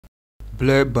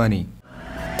Blur Bunny.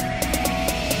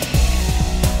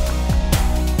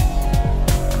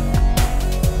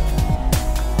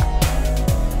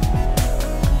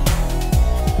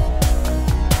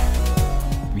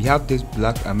 We have this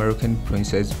black American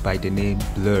princess by the name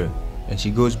Blur, and she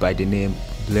goes by the name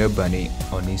Blur Bunny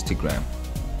on Instagram.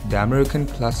 The American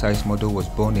plus-size model was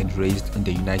born and raised in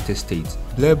the United States.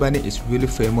 Blur Bunny is really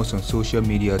famous on social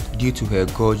media due to her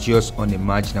gorgeous,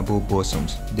 unimaginable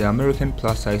bosoms. The American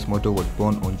plus-size model was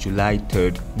born on July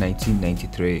 3,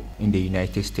 1993 in the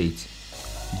United States.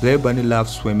 Blur Bunny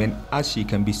loves swimming, as she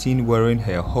can be seen wearing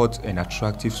her hot and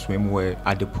attractive swimwear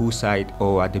at the poolside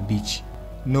or at the beach.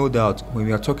 No doubt, when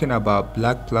we are talking about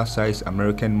black plus-size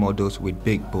American models with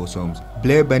big bosoms,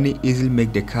 Blur Bunny easily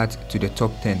make the cut to the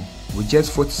top 10. With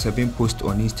just 47 posts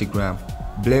on Instagram,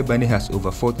 Blur Bunny has over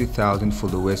 40,000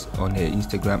 followers on her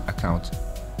Instagram account.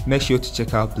 Make sure to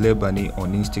check out Blur Bunny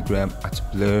on Instagram at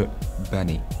Blur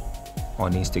Bunny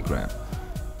on Instagram.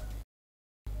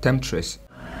 Temptress.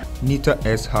 Nita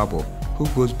S. Harbour, who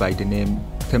goes by the name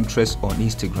Temptress on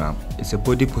Instagram, is a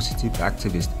body positive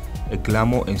activist, a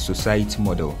glamour and society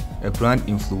model, a brand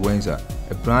influencer,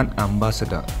 a brand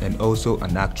ambassador, and also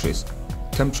an actress.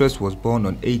 Temptress was born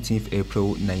on 18th April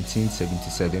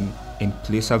 1977 in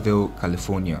Placerville,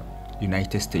 California,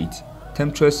 United States.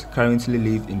 Temptress currently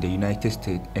lives in the United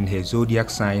States and her zodiac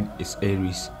sign is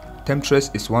Aries.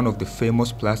 Temptress is one of the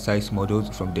famous plus-size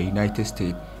models from the United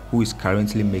States who is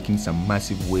currently making some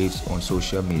massive waves on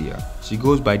social media. She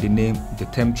goes by the name The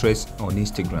Temptress on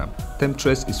Instagram.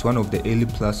 Temptress is one of the early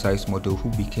plus-size models who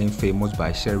became famous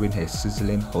by sharing her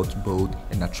sizzling, hot, bold,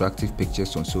 and attractive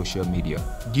pictures on social media.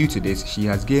 Due to this, she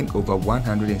has gained over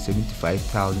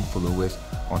 175,000 followers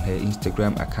on her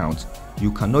Instagram account.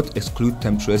 You cannot exclude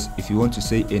Temptress if you want to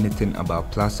say anything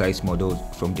about plus-size models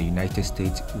from the United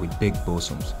States with big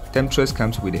bosoms. Temptress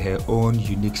comes with her own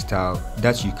unique style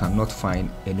that you cannot find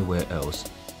anywhere else.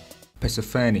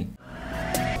 Persephone.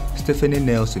 Stephanie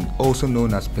Nelson, also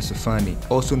known as Persephone,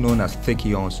 also known as Thick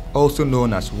Yawns, also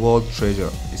known as World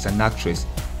Treasure, is an actress,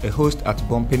 a host at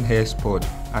Bumping Hair Sport,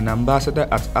 an ambassador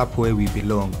at Up Where We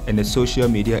Belong, and a social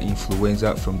media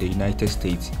influencer from the United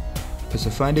States.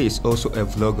 Persephone is also a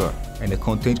vlogger and a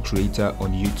content creator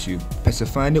on YouTube.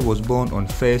 Persephone was born on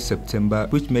 1st September,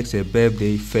 which makes her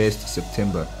birthday 1st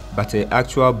September, but her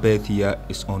actual birth year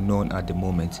is unknown at the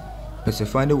moment.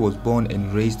 Persephone was born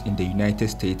and raised in the United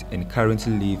States and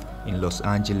currently lives in Los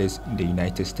Angeles in the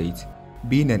United States.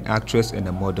 Being an actress and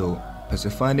a model,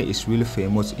 Persephone is really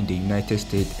famous in the United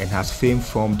States and has fame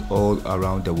formed all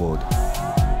around the world.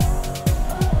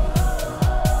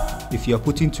 If you are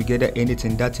putting together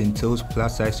anything that entails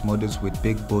plus-size models with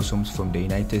big bosoms from the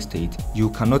United States, you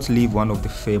cannot leave one of the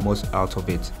famous out of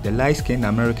it. The light-skinned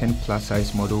American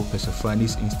plus-size model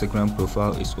Persephone's Instagram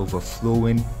profile is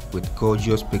overflowing with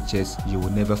gorgeous pictures you will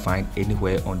never find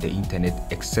anywhere on the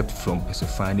internet except from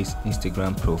Persephone's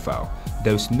Instagram profile.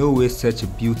 There is no way such a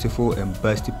beautiful and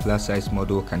busty plus-size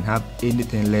model can have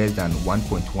anything less than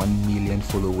 1.1 million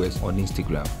followers on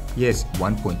Instagram. Yes,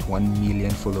 1.1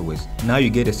 million followers. Now you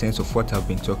get a sense of what I've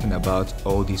been talking about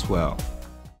all this while.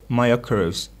 Maya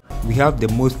Curves. We have the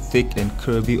most thick and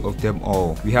curvy of them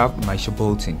all. We have Maisha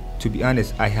Bolton. To be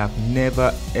honest, I have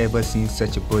never ever seen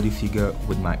such a body figure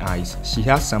with my eyes. She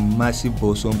has some massive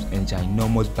bosoms and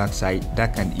ginormous backside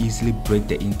that can easily break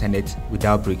the internet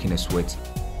without breaking a sweat.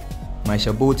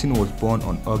 Maisha Bolton was born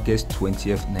on August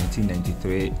 20th,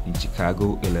 1993 in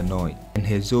Chicago, Illinois, and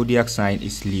her zodiac sign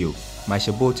is Leo.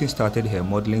 Maisha Bolton started her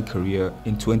modeling career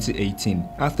in 2018.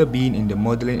 After being in the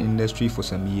modeling industry for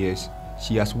some years,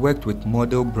 she has worked with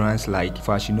model brands like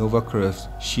Fashion Nova Curves,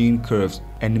 Shein Curves,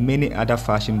 and many other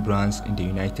fashion brands in the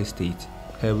United States.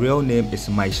 Her real name is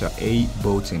Maisha A.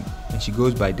 Bolton, and she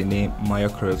goes by the name Maya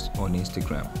Curves on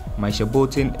Instagram. Maisha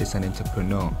Bolton is an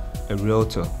entrepreneur, a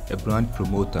realtor, a brand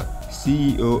promoter,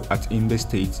 CEO at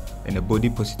Invest, and a body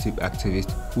positive activist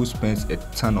who spends a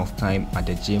ton of time at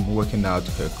the gym working out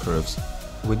her curves.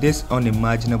 With this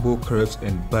unimaginable curves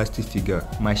and busty figure,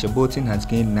 Maisha Bolton has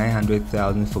gained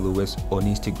 900,000 followers on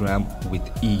Instagram with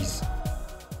ease.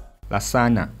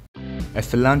 Lasana. A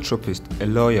philanthropist, a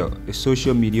lawyer, a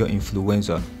social media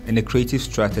influencer, and a creative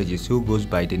strategist who goes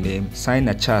by the name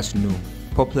Saina Charles Nu,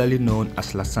 popularly known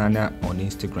as Lasagna on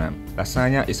Instagram.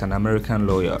 Lasagna is an American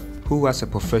lawyer who has a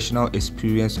professional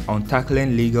experience on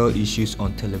tackling legal issues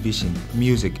on television,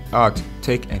 music, art,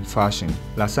 tech, and fashion.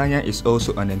 Lasagna is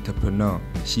also an entrepreneur.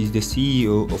 She is the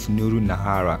CEO of Nuru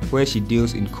Nahara, where she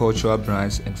deals in cultural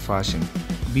brands and fashion.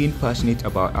 Being passionate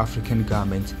about African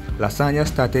garments, Lasagna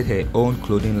started her own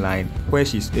clothing line where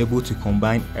she is able to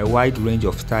combine a wide range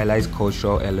of stylized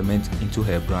cultural elements into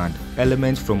her brand.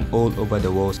 Elements from all over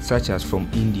the world such as from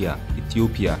India,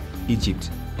 Ethiopia, Egypt,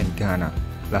 and Ghana.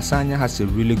 Lasagna has a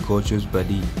really gorgeous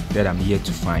body that I'm yet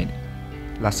to find.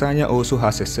 Lasagna also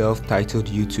has a self-titled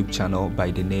YouTube channel by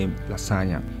the name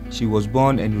Lasagna. She was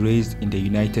born and raised in the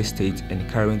United States and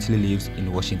currently lives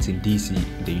in Washington DC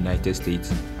in the United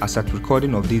States. As at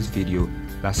recording of this video,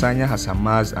 Lasagna has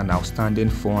amassed an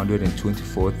outstanding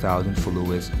 424,000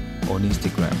 followers on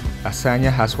Instagram.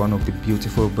 Lasagna has one of the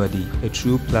beautiful body a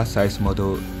true plus-size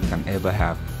model can ever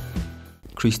have.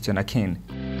 Christian Akin.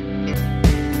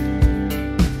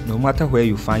 No matter where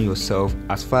you find yourself,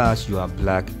 as far as you are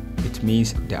black, it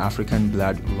means the African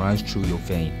blood runs through your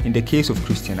vein. In the case of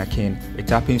Christian Akin, it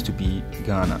happens to be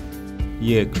Ghana.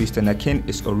 Yeah, Christian Akin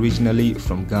is originally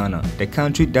from Ghana, the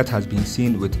country that has been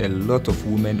seen with a lot of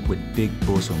women with big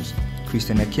bosoms.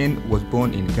 Christian Akin was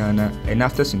born in Ghana, and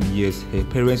after some years, her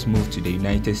parents moved to the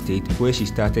United States where she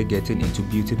started getting into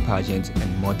beauty pageants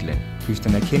and modeling.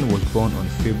 Christian Akin was born on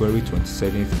February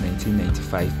 27,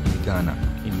 1995 in Ghana,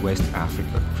 in West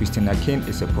Africa. Christian Akin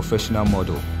is a professional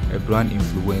model, a brand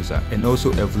influencer, and also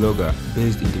a vlogger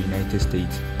based in the United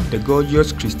States. The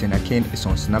gorgeous Christian Akin is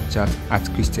on Snapchat at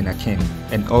Christian Akin,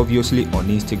 and obviously on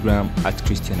Instagram at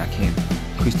Christian Akin.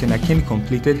 Christian Akin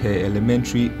completed her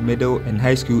elementary, middle, and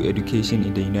high school education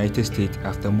in the United States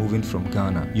after moving from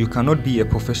Ghana. You cannot be a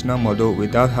professional model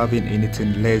without having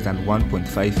anything less than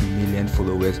 1.5 million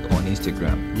followers on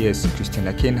Instagram. Yes, Christian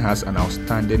Akin has an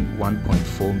outstanding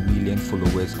 1.4 million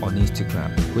followers on Instagram,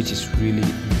 which is really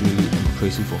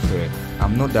impressive of her.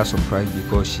 I'm not that surprised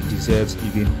because she deserves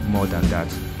even more than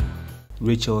that.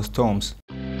 Rachel Storms.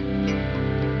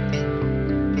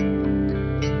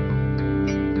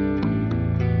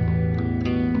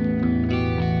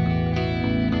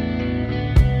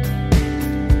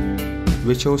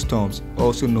 Rachel Storms,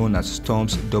 also known as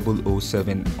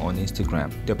Storms007 on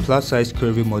Instagram. The plus-size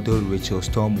curvy model Rachel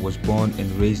Storm was born and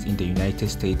raised in the United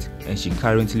States, and she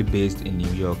currently based in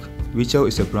New York. Rachel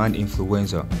is a brand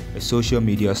influencer, a social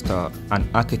media star, an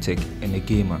architect, and a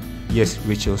gamer. Yes,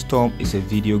 Rachel Storm is a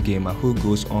video gamer who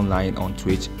goes online on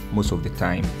Twitch most of the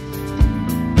time.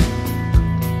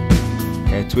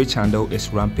 Her Twitch handle is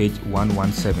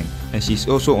Rampage117, and she's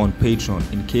also on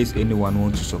Patreon in case anyone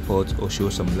wants to support or show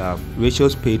some love.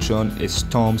 Rachel's Patreon is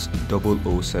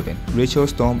Storms007. Rachel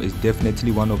Storm is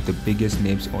definitely one of the biggest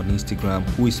names on Instagram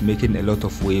who is making a lot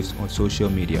of waves on social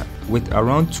media. With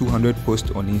around 200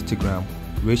 posts on Instagram,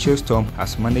 Rachel Storm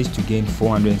has managed to gain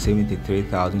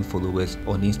 473,000 followers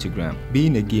on Instagram.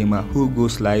 Being a gamer who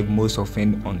goes live most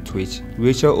often on Twitch,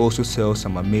 Rachel also sells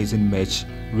some amazing merch.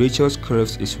 Rachel's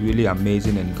curves is really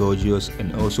amazing and gorgeous,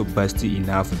 and also busty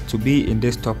enough to be in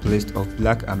this top list of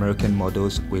black American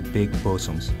models with big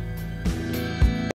bosoms.